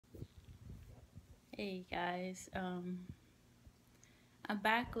Hey guys, I'm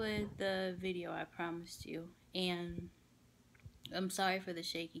back with the video I promised you, and I'm sorry for the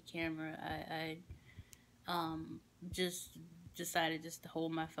shaky camera. I just decided just to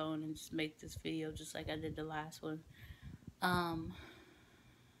hold my phone and just make this video just like I did the last one. Um,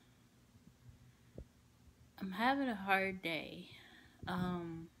 I'm having a hard day,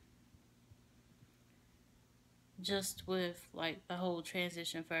 um, just with like the whole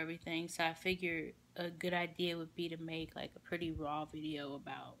transition for everything. So I figured a good idea would be to make like a pretty raw video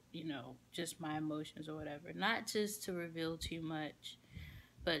about, just my emotions or whatever. Not just to reveal too much,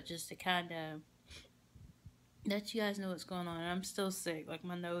 but just to kind of let you guys know what's going on. I'm still sick. Like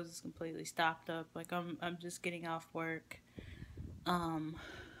my nose is completely stopped up. Like I'm just getting off work. Um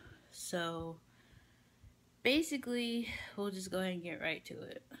so basically, we'll just go ahead and get right to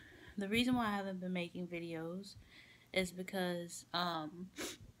it. The reason why I haven't been making videos is because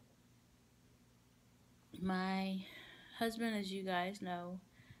my husband, as you guys know,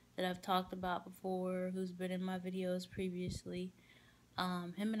 that I've talked about before, who's been in my videos previously,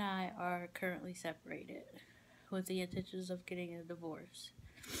 him and I are currently separated with the intentions of getting a divorce.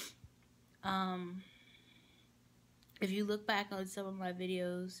 Um, if you look back on some of my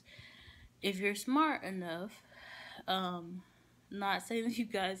videos, if you're smart enough, um, not saying that you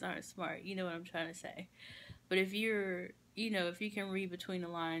guys aren't smart, you know what I'm trying to say. But if you're, if you can read between the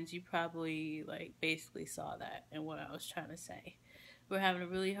lines, you probably like basically saw that and what I was trying to say. We're having a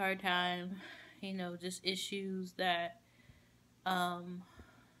really hard time, just issues that um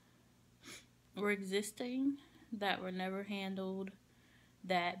were existing that were never handled,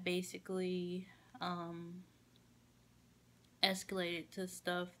 that basically escalated to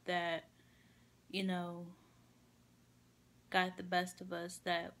stuff that, you know, got the best of us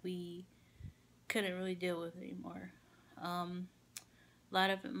that we couldn't really deal with anymore. A lot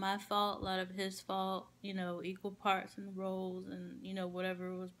of it my fault, a lot of his fault, equal parts in the roles and,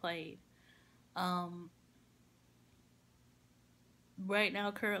 whatever was played. Um, right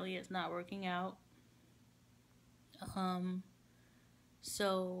now, currently, it's not working out. Um,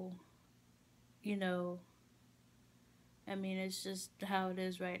 so, you know, it's just how it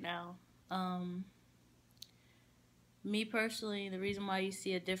is right now. Me personally, the reason why you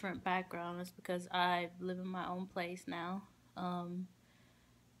see a different background is because I live in my own place now.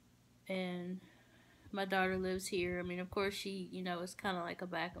 And my daughter lives here. Of course, she, it's kind of like a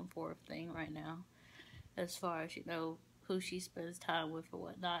back and forth thing right now as far as, who she spends time with or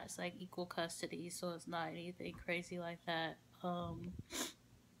whatnot. It's like equal custody, so it's not anything crazy like that.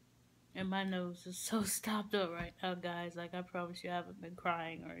 And my nose is so stopped up right now, guys. Like, I promise you, I haven't been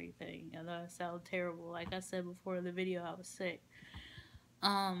crying or anything. I know I sound terrible. Like I said before in the video, I was sick.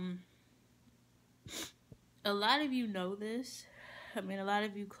 A lot of you know this. A lot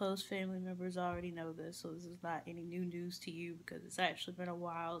of you close family members already know this, so this is not any new news to you because it's actually been a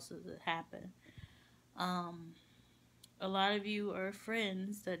while since it happened. A lot of you are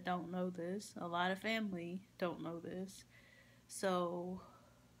friends that don't know this. A lot of family don't know this. So,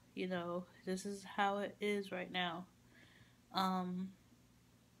 this is how it is right now.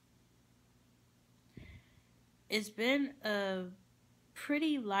 It's been a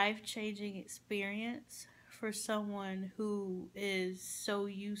pretty life-changing experience for someone who is so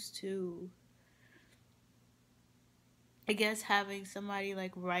used to, I guess, having somebody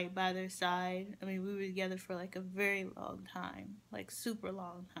like right by their side. We were together for like a very long time, like super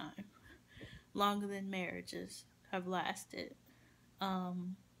long time, longer than marriages have lasted.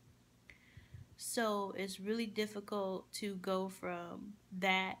 So it's really difficult to go from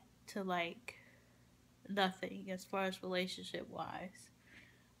that to like nothing as far as relationship wise.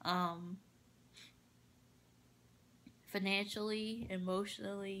 Financially,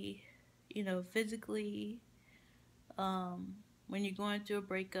 emotionally, physically. When you're going through a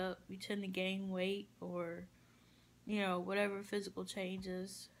breakup, you tend to gain weight or, whatever physical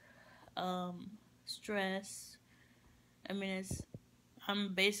changes, stress.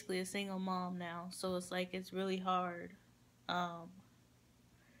 I'm basically a single mom now, so it's like it's really hard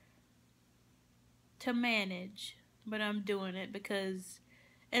to manage, but I'm doing it because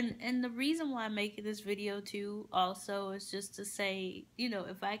and the reason why I'm making this video too also is just to say,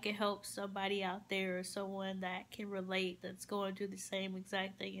 if I can help somebody out there or someone that can relate that's going through the same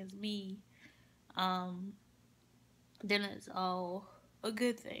exact thing as me, then it's all a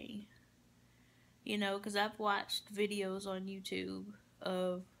good thing. Because I've watched videos on YouTube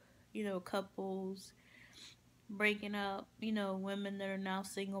of, couples breaking up, women that are now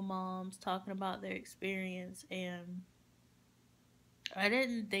single moms talking about their experience, and I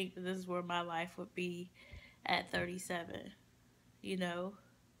didn't think that this is where my life would be at 37.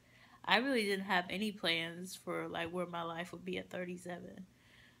 I really didn't have any plans for like where my life would be at 37.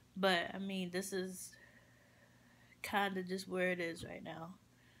 But I mean, this is kind of just where it is right now.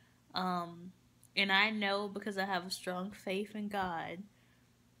 And I know because I have a strong faith in God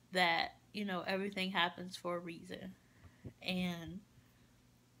that, you know, everything happens for a reason. And,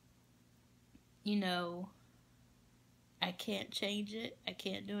 you know, I can't change it. I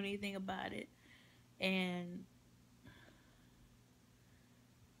can't do anything about it. And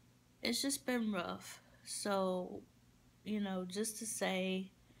it's just been rough. So, you know, just to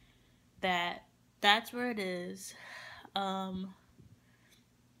say that that's where it is.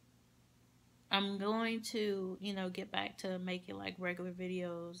 I'm going to, you know, get back to making like regular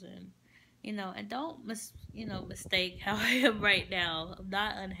videos and, you know, and don't mistake how I am right now. I'm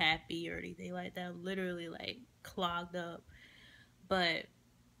not unhappy or anything like that. I'm literally like clogged up. But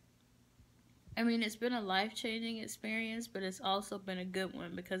I mean, it's been a life-changing experience, but it's also been a good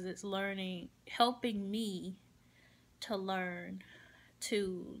one because it's helping me to learn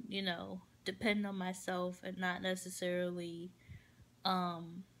to, you know, depend on myself and not necessarily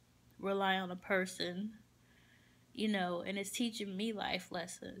rely on a person, you know, and it's teaching me life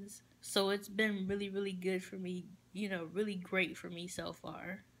lessons. So it's been really, really good for me, you know, really great for me so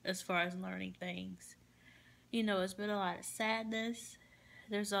far as learning things. You know, it's been a lot of sadness.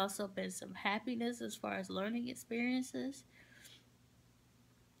 There's also been some happiness as far as learning experiences.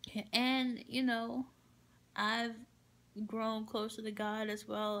 And, you know, I've grown closer to God as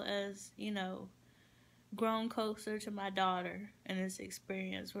well as, you know, grown closer to my daughter in this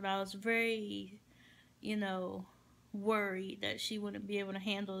experience when I was very, you know, worried that she wouldn't be able to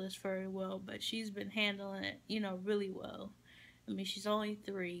handle this very well, but she's been handling it, you know, really well. I mean, she's only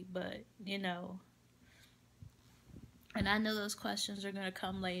 3, but, you know, and I know those questions are going to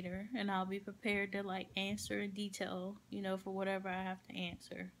come later, and I'll be prepared to, like, answer in detail, you know, for whatever I have to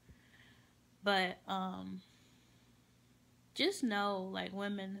answer. But, just know, like,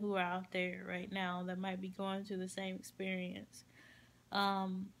 women who are out there right now that might be going through the same experience,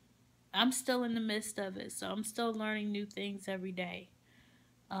 I'm still in the midst of it, so I'm still learning new things every day.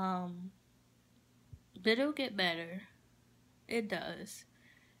 But it'll get better. It does.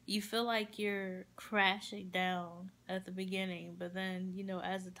 You feel like you're crashing down at the beginning, but then, you know,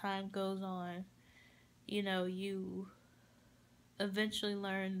 as the time goes on, you know, you eventually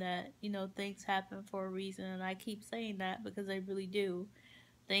learn that, you know, things happen for a reason. And I keep saying that because they really do.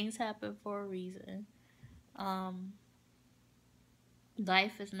 Things happen for a reason.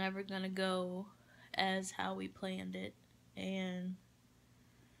 Life is never going to go as how we planned it. And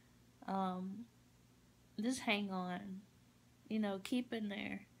just hang on. You know, keep in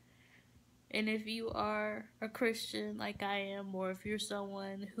there. And if you are a Christian like I am, or if you're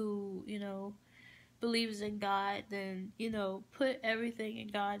someone who, you know, believes in God, then, you know, put everything in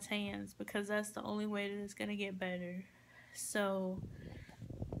God's hands because that's the only way that it's going to get better. So,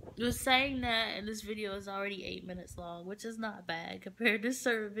 just saying that, and this video is already 8 minutes long, which is not bad compared to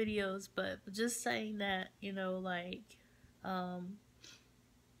certain videos, but just saying that, you know, like,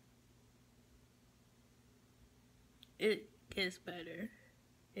 it gets better.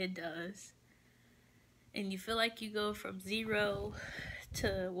 It does. And you feel like you go from 0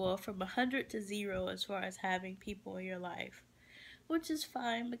 to, well, from 100 to 0 as far as having people in your life, which is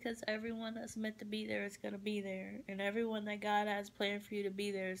fine because everyone that's meant to be there is going to be there, and everyone that God has planned for you to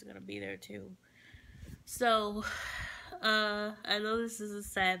be there is going to be there too. So, I know this is a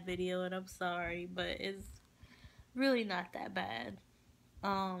sad video and I'm sorry, but it's really not that bad.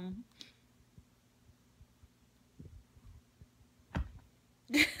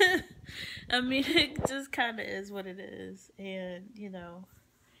 I mean, it just kind of is what it is. And, you know,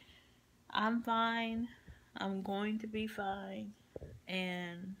 I'm fine. I'm going to be fine.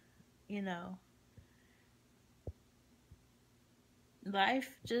 And, you know,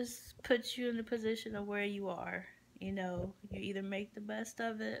 life just puts you in the position of where you are. You know, you either make the best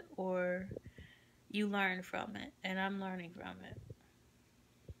of it or you learn from it. And I'm learning from it.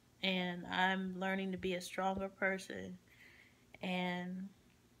 And I'm learning to be a stronger person. And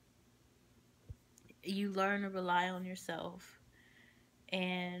you learn to rely on yourself.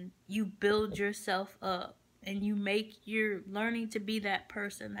 And you build yourself up. And you're learning to be that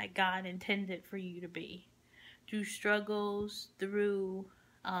person that God intended for you to be. Through struggles, through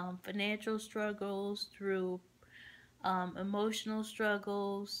financial struggles, through emotional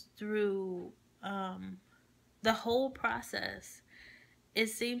struggles, through the whole process. It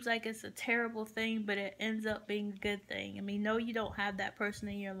seems like it's a terrible thing, but it ends up being a good thing. I mean, no, you don't have that person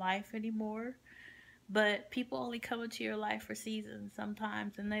in your life anymore, But people only come into your life for seasons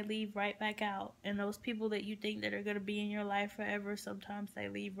sometimes, and they leave right back out. And those people that you think that are going to be in your life forever, sometimes they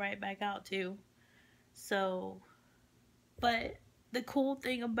leave right back out too. So, but the cool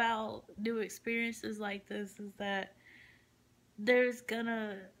thing about new experiences like this is that there's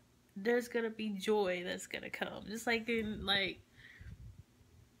gonna there's gonna be joy that's gonna come. Just like in like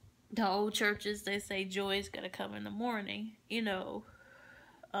the old churches, they say joy is gonna come in the morning,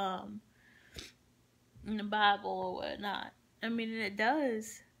 um, in the Bible or whatnot. I mean, it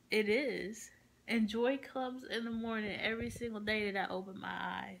does. It is. And joy comes in the morning every single day that I open my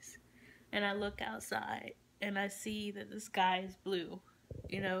eyes and I look outside and I see that the sky is blue.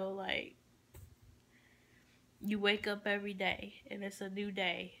 Like you wake up every day and it's a new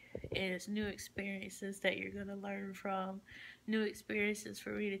day and it's new experiences that you're going to learn from, new experiences for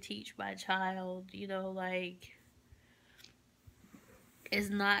me to teach my child. Like it's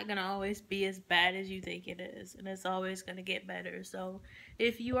not going to always be as bad as you think it is, and it's always going to get better. So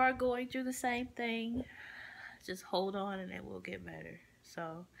if you are going through the same thing, just hold on and it will get better.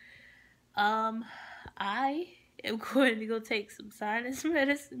 So I am going to go take some sinus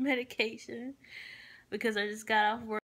medication because I just got off work